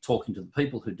actually talking to the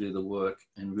people who do the work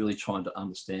and really trying to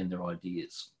understand their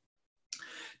ideas.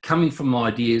 Coming from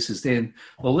ideas is then,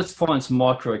 well, let's find some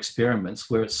micro experiments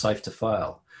where it's safe to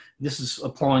fail. This is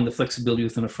applying the flexibility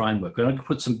within a framework. We're going to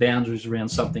put some boundaries around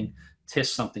something,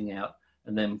 test something out,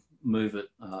 and then move it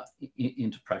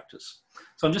into practice.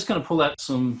 So I'm just going to pull out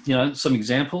some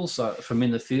examples from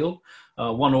in the field.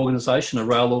 One organisation, a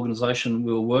rail organisation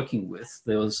we were working with,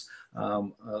 there was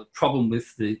a problem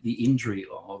with the injury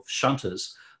of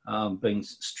shunters being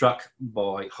struck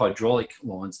by hydraulic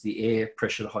lines, the air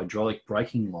pressure hydraulic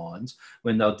braking lines,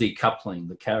 when they were decoupling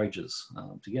the carriages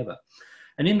together.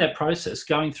 And in that process,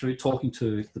 going through talking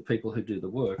to the people who do the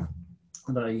work,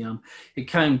 it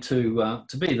came to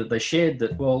be that they shared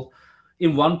that, well,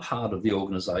 in one part of the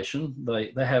organisation,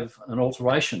 they have an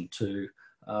alteration to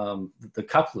the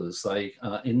couplers. They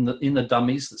in the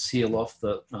dummies that seal off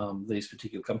these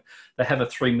particular couplers, they have a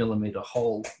 3 millimetre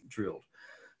hole drilled.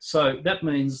 So that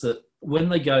means that when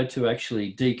they go to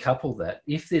actually decouple that,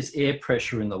 if there's air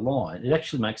pressure in the line, it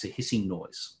actually makes a hissing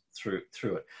noise through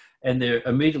it. And they're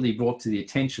immediately brought to the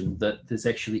attention that there's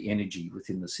actually energy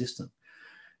within the system.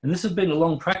 And this has been a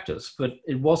long practice, but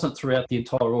it wasn't throughout the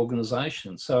entire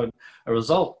organisation. So a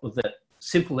result of that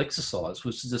simple exercise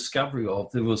was the discovery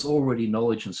of there was already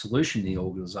knowledge and solution in the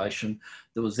organisation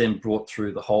that was then brought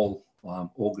through the whole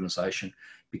organisation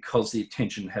because the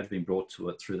attention had been brought to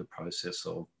it through the process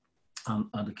of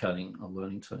undercutting a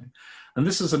learning team. And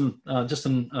this is just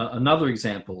another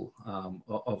example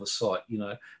of a site,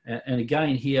 and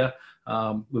again here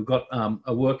we've got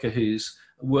a worker who's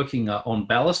working on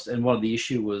ballast, and one of the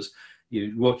issue was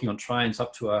you're working on trains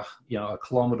up to a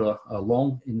kilometre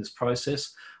long in this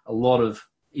process. A lot of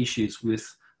issues with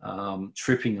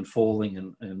tripping and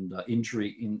falling and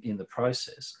injury in the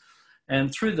process.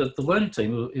 And through the learning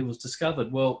team, it was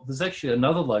discovered, well, there's actually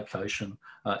another location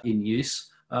in use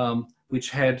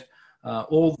which had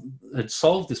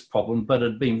solved this problem, but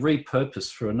had been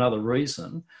repurposed for another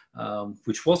reason,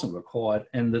 which wasn't required,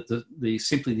 and that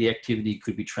simply the activity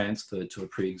could be transferred to a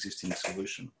pre-existing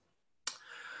solution.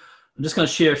 I'm just going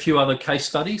to share a few other case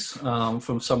studies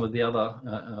from some of the other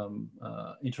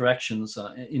interactions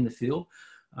in the field.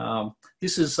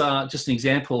 This is just an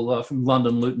example from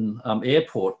London Luton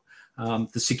Airport.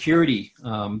 The security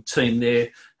team there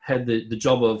had the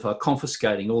job of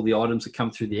confiscating all the items that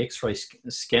come through the X-ray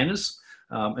scanners.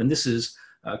 And this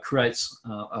creates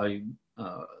a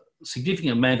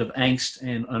significant amount of angst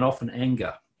and often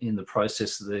anger in the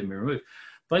process that they're removed.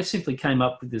 They simply came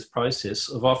up with this process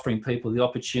of offering people the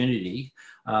opportunity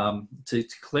to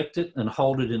collect it and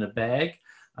hold it in a bag.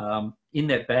 In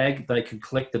that bag, they could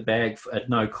collect the bag at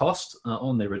no cost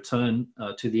on their return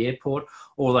to the airport,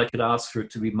 or they could ask for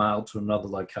it to be mailed to another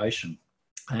location.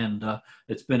 And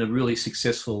it's been a really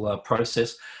successful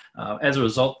process. As a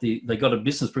result, they got a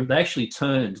business proof. They actually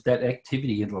turned that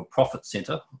activity into a profit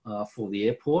centre for the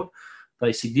airport.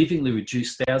 They significantly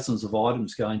reduced thousands of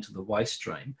items going to the waste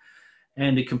stream.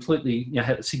 And it completely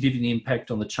had a significant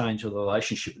impact on the change of the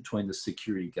relationship between the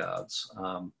security guards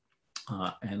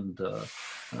and the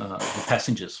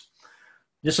passengers.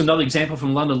 Just another example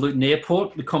from London Luton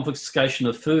Airport, the confiscation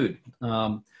of food.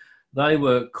 They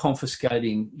were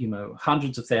confiscating,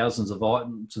 hundreds of thousands of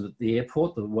items at the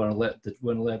airport that weren't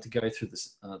allowed to go through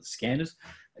the scanners.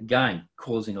 Again,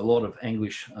 causing a lot of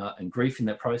anguish and grief in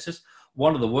that process.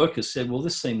 One of the workers said, well,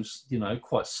 this seems,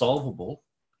 quite solvable.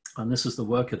 And this is the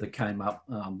worker that came up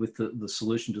with the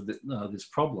solution to this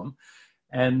problem.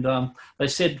 And they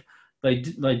said they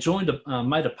joined,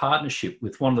 made a partnership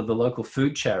with one of the local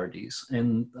food charities,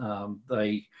 and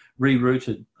they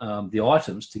rerouted the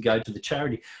items to go to the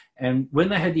charity. And when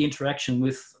they had the interaction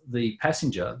with the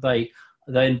passenger, they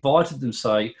invited them,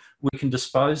 say, we can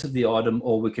dispose of the item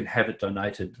or we can have it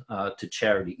donated to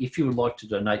charity. If you would like to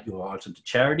donate your item to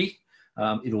charity,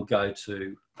 it'll go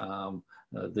to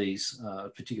these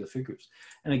particular food groups.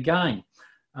 And again,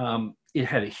 it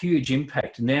had a huge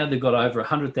impact. Now they've got over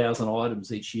 100,000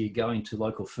 items each year going to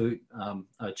local food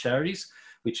charities,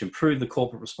 which improve the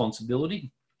corporate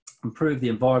responsibility, improve the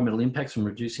environmental impacts from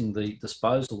reducing the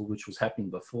disposal, which was happening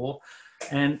before.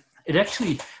 And it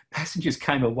actually, passengers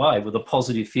came away with a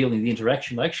positive feeling, the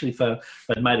interaction. They actually felt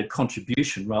they'd made a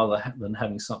contribution rather than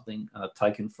having something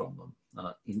taken from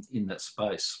them in that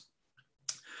space.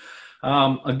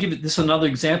 I'll give this another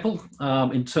example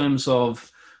in terms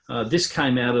of this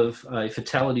came out of a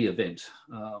fatality event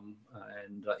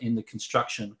and in the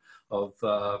construction of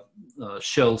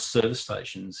Shell service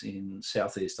stations in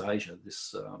Southeast Asia.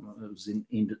 This it was in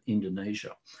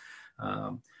Indonesia.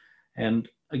 And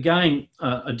again,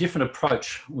 a different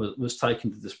approach was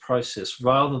taken to this process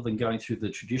rather than going through the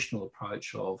traditional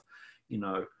approach of,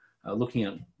 looking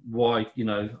at why,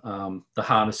 the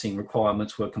harnessing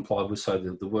requirements were complied with, so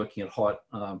the working at height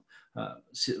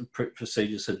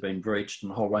procedures had been breached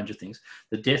and a whole range of things.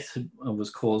 The death was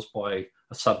caused by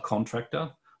a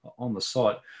subcontractor on the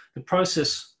site. The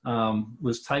process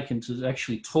was taken to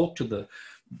actually talk to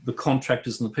the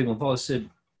contractors and the people involved,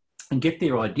 and get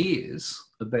their ideas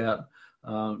about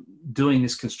doing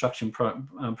this construction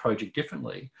project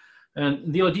differently.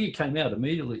 And the idea came out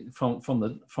immediately from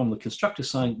the constructor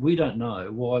saying, we don't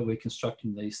know why we're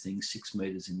constructing these things 6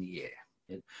 metres in the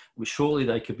air. Surely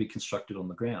they could be constructed on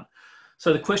the ground.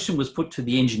 So the question was put to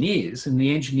the engineers, and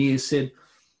the engineers said,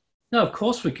 no, of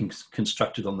course we can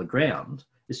construct it on the ground.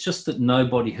 It's just that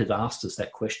nobody had asked us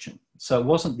that question. So it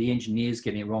wasn't the engineers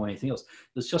getting it wrong or anything else.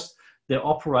 It's just they're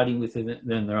operating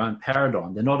within their own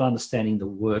paradigm. They're not understanding the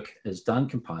work as done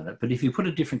component. But if you put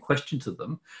a different question to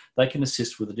them, they can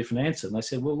assist with a different answer. And they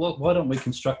said, well, why don't we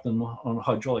construct them on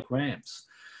hydraulic rams?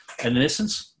 And in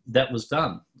essence, that was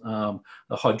done.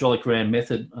 The hydraulic ram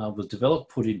method was developed,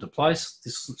 put into place.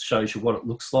 This shows you what it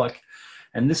looks like.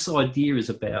 And this idea is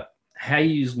about how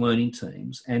you use learning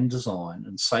teams and design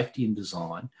and safety in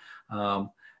design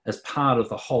as part of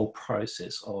the whole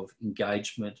process of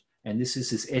engagement. And this is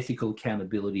this ethical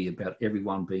accountability about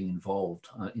everyone being involved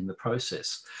in the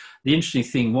process. The interesting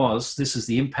thing was, this is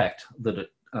the impact that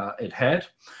it had.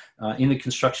 In the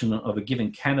construction of a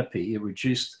given canopy, it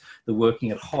reduced the working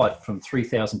at height from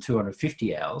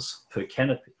 3,250 hours per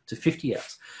canopy to 50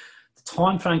 hours. The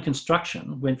time frame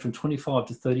construction went from 25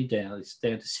 to 30 days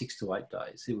down to 6 to 8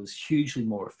 days. It was hugely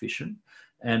more efficient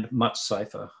and much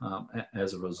safer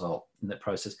as a result in that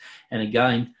process. And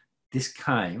again, this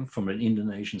came from an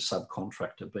Indonesian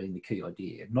subcontractor being the key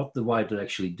idea. Not the way to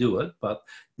actually do it, but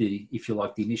if you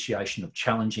like, the initiation of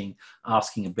challenging,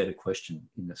 asking a better question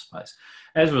in this space.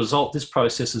 As a result, this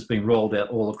process has been rolled out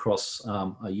all across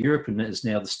Europe and is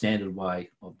now the standard way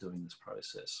of doing this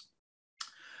process.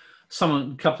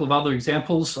 A couple of other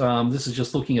examples. This is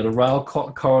just looking at a rail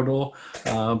corridor.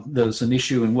 There's an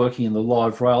issue in working in the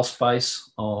live rail space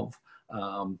of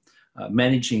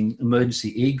managing emergency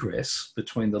egress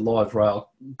between the live rail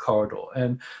corridor.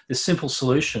 And the simple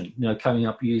solution, coming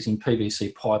up using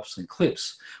PVC pipes and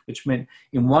clips, which meant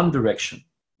in one direction,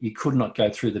 you could not go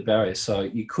through the barrier. So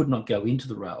you could not go into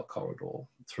the rail corridor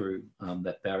through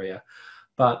that barrier.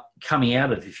 But coming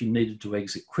out of it, if you needed to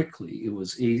exit quickly, it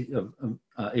was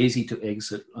easy to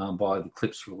exit by the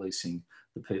clips releasing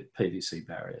the PVC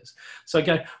barriers. So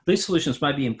again, these solutions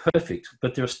may be imperfect,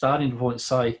 but they're a starting point to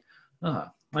say,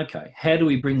 okay, how do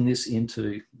we bring this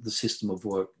into the system of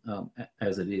work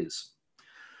as it is?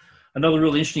 Another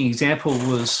really interesting example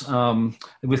was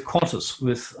with Qantas,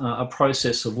 with a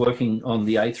process of working on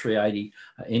the A380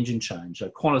 engine change.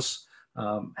 Qantas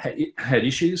had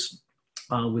issues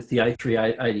with the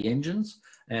A380 engines,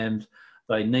 and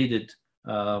they needed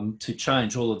to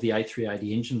change all of the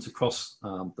A380 engines across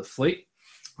the fleet.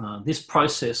 This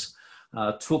process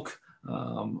took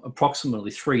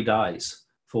approximately 3 days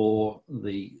for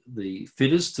the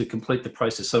fitters to complete the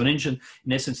process. So an engine,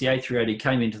 in essence, the A380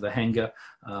 came into the hangar,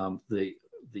 the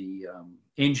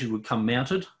engine would come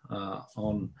mounted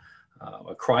on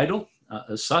a cradle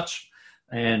as such,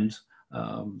 and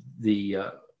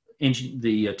the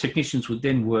technicians would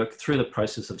then work through the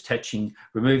process of attaching,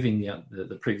 removing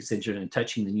the previous engine and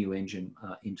attaching the new engine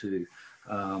into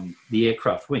the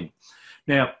aircraft wing.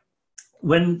 Now,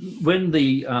 when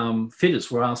the fitters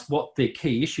were asked what their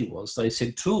key issue was, they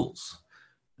said tools.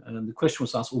 And the question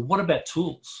was asked, well, what about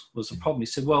tools? Was the problem? He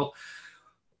said, well,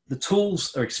 the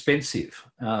tools are expensive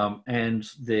and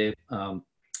they're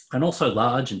and also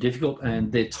large and difficult,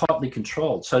 and they're tightly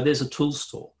controlled. So there's a tool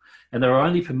store, and they're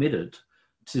only permitted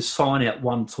to sign out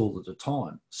one tool at a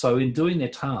time. So in doing their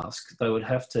task, they would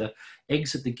have to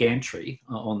exit the gantry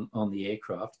on the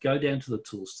aircraft, go down to the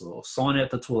tool store, sign out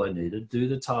the tool they needed, do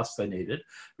the task they needed,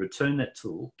 return that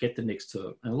tool, get the next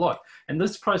tool, and the like. And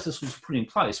this process was put in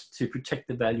place to protect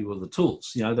the value of the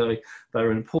tools. You know,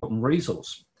 they're an important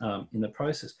resource in the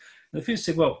process. And the first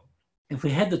said, well, if we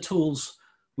had the tools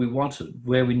we wanted,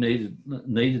 where we needed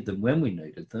them, when we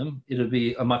needed them, it would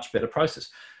be a much better process.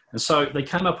 And so they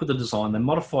came up with a design, they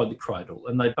modified the cradle,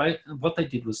 and what they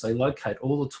did was they locate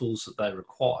all the tools that they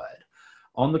required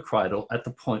on the cradle at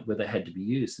the point where they had to be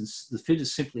used. And the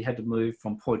fitters simply had to move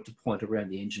from point to point around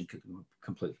the engine to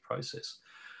complete the process.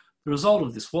 The result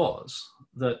of this was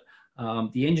that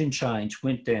the engine change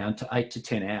went down to 8 to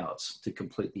 10 hours to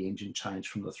complete the engine change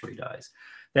from the 3 days.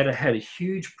 That had a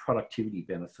huge productivity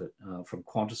benefit from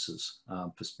Qantas's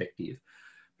perspective.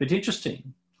 But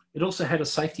interesting, it also had a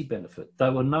safety benefit. They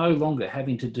were no longer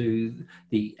having to do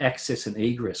the access and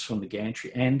egress from the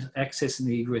gantry and access and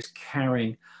egress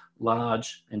carrying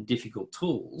large and difficult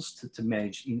tools to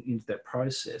manage into that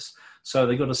process. So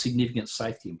they got a significant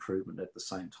safety improvement at the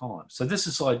same time. So this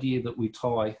is the idea that we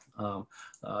tie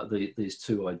these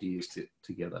two ideas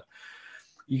together.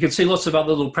 You can see lots of other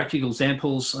little practical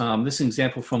examples. This is an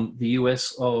example from the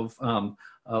US of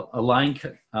a lane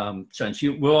change.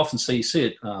 We'll often see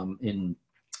it in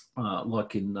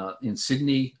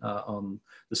Sydney on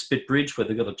the Spit Bridge, where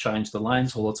they've got to change the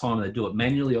lanes all the time. They do it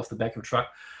manually off the back of a truck.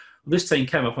 This team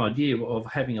came up with an idea of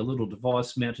having a little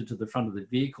device mounted to the front of the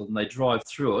vehicle, and they drive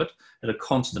through it at a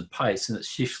constant pace, and it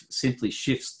simply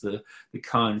shifts the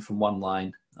cone from one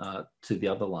lane to the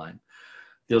other lane.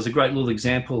 There was a great little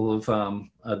example of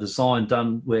a design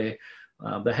done where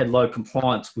they had low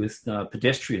compliance with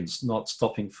pedestrians not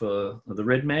stopping for the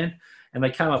red man, and they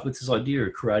came up with this idea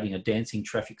of creating a dancing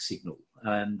traffic signal.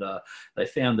 And they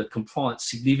found that compliance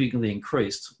significantly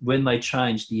increased when they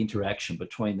changed the interaction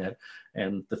between that,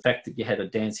 and the fact that you had a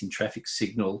dancing traffic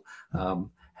signal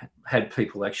had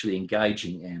people actually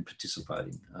engaging and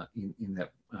participating in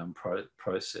that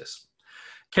process.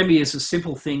 Can be as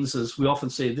simple things as we often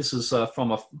see. This is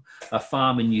from a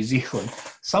farm in New Zealand.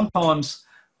 Sometimes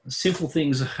simple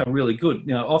things are really good.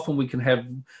 You know, often we can have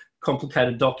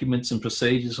complicated documents and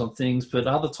procedures on things, but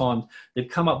other times they've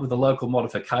come up with a local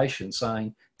modification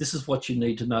saying, this is what you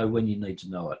need to know when you need to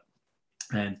know it.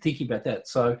 And thinking about that.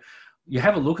 So you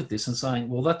have a look at this and saying,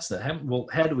 well, that's that. Well,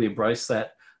 how do we embrace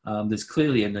that? There's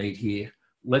clearly a need here.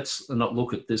 Let's not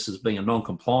look at this as being a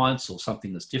non-compliance or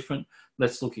something that's different.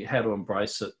 Let's look at how to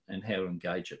embrace it and how to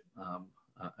engage it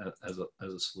as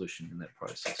a solution in that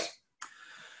process.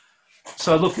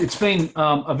 So look, it's been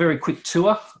a very quick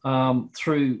tour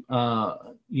through,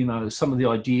 some of the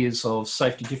ideas of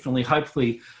safety differently.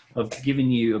 Hopefully I've given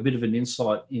you a bit of an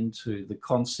insight into the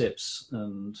concepts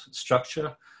and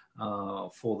structure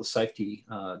for the safety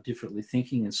differently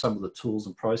thinking and some of the tools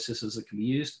and processes that can be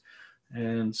used,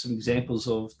 and some examples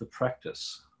of the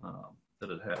practice that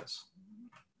it has.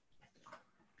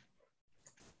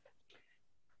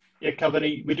 Yeah,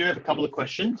 Kelvin, we do have a couple of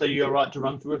questions. Are you all right to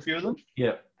run through a few of them?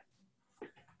 Yeah.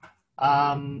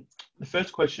 The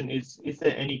first question is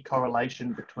there any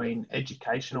correlation between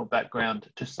educational background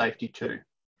to safety too?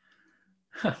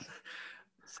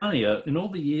 Funny, in all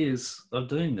the years of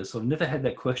doing this, I've never had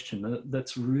that question.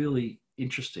 That's really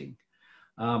interesting.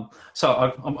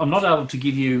 So I'm not able to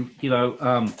give you,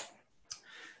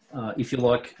 if you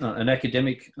like, an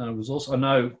academic resource. I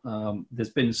know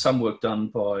there's been some work done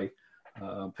by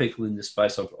people in this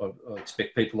space. I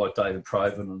expect people like David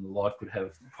Proven and the like would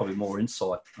have probably more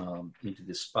insight into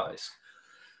this space.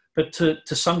 But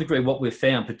to some degree, what we've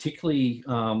found, particularly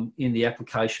in the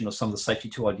application of some of the safety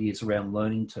 2 ideas around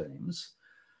learning teams,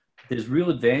 there's real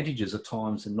advantages at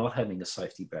times in not having a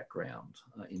safety background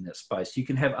in that space. You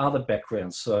can have other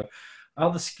backgrounds. So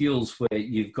other skills where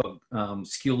you've got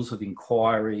skills of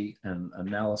inquiry and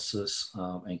analysis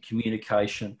and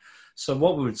communication. So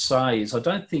what we would say is I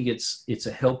don't think it's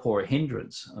a help or a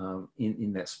hindrance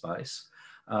in that space,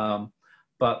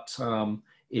 but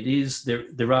it is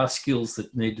there are skills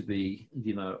that need to be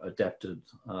adapted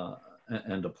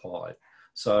and applied.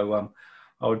 So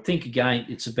I would think again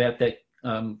it's about that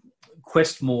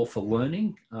quest more for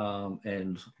learning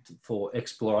and for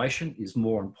exploration is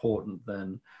more important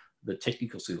than the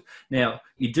technical skills. Now,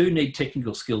 you do need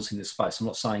technical skills in this space. I'm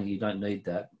not saying you don't need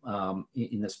that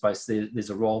in this space. There's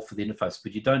a role for the interface,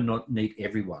 but you do not need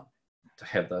everyone to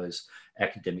have those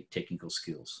academic technical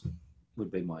skills.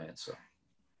 would be my answer.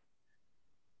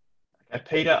 Okay,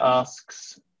 Peter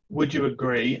asks, would you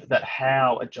agree that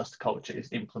how a just culture is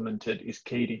implemented is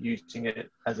key to using it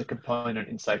as a component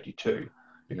in safety too?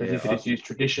 Because if it is used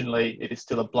traditionally, it is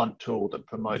still a blunt tool that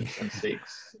promotes and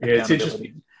seeks it's accountability.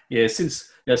 interesting. Yeah,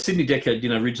 since Sydney Decker,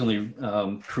 originally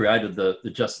created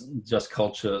the just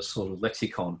culture sort of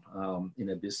lexicon in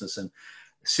our business, and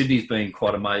Sydney's been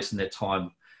quite amazed in that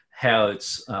time how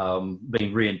it's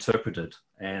been reinterpreted.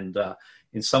 And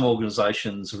in some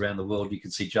organisations around the world, you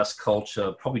can see just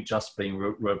culture probably just being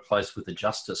replaced with a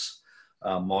justice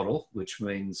model, which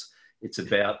means it's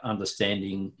about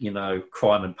understanding,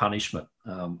 crime and punishment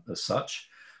as such.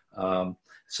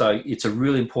 So it's a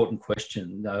really important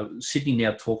question. Sydney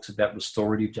now talks about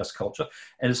restorative just culture,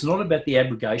 and it's not about the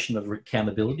abrogation of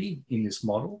accountability in this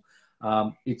model.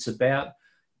 It's about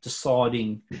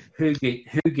deciding who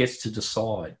gets to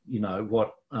decide,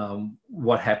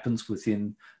 what happens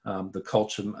within the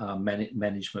culture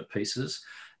management pieces,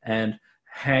 and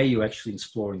how you actually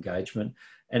explore engagement.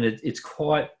 And it's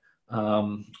quite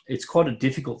a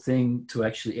difficult thing to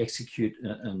actually execute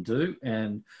and do.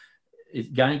 And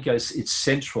it's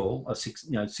central.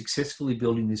 Successfully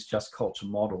building this just culture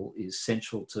model is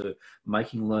central to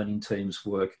making learning teams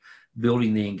work,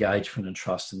 building the engagement and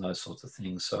trust and those sorts of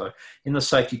things. So in the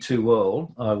Safety 2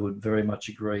 world, I would very much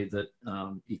agree that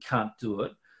you can't do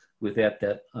it without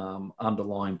that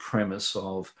underlying premise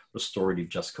of restorative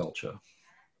just culture.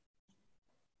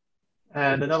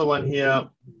 And another one here,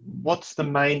 what's the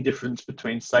main difference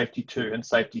between Safety 2 and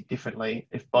Safety Differently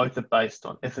if both are based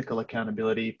on ethical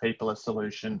accountability, people as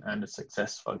solution, and a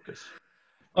success focus?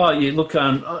 Oh, yeah, look,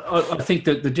 I think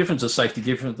that the difference of Safety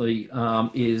Differently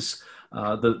is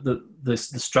the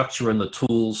structure and the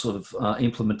tools of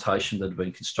implementation that have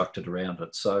been constructed around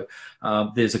it. So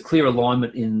there's a clear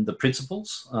alignment in the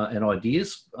principles and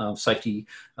ideas. Safety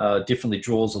Differently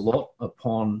draws a lot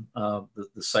upon the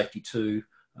Safety 2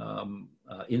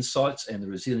 insights and the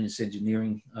resilience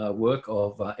engineering work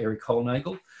of Eric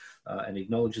Holnagel, and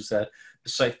acknowledges that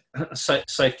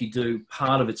Safety Do,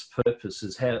 part of its purpose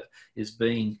is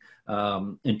being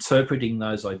interpreting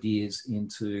those ideas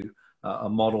into a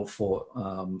model for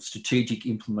strategic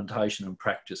implementation and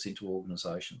practice into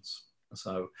organisations.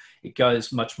 So it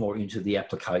goes much more into the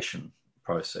application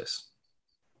process.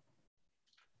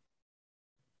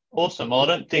 Awesome. Well, I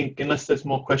don't think, unless there's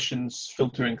more questions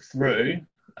filtering through,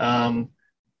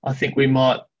 I think we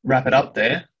might wrap it up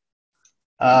there.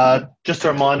 Just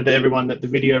a reminder to everyone that the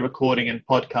video recording and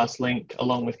podcast link,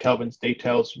 along with Kelvin's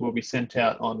details, will be sent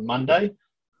out on Monday.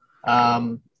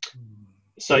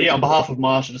 So yeah, on behalf of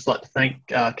Marsh, I'd just like to thank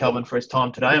Kelvin for his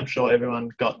time today. I'm sure everyone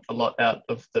got a lot out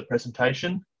of the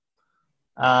presentation.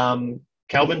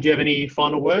 Kelvin, do you have any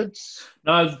final words?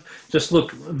 No, just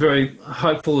look, very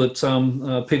hopeful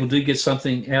that people do get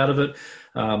something out of it.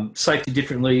 Safety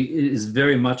Differently is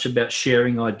very much about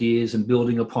sharing ideas and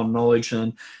building upon knowledge,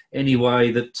 and any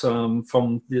way that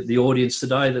from the audience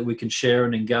today that we can share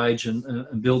and engage and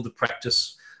build the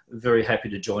practice, very happy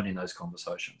to join in those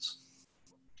conversations.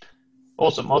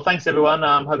 Awesome. Well, thanks everyone.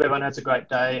 Hope everyone has a great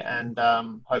day, and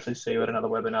hopefully see you at another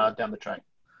webinar down the track.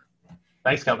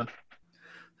 Thanks, Kelvin.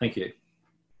 Thank you.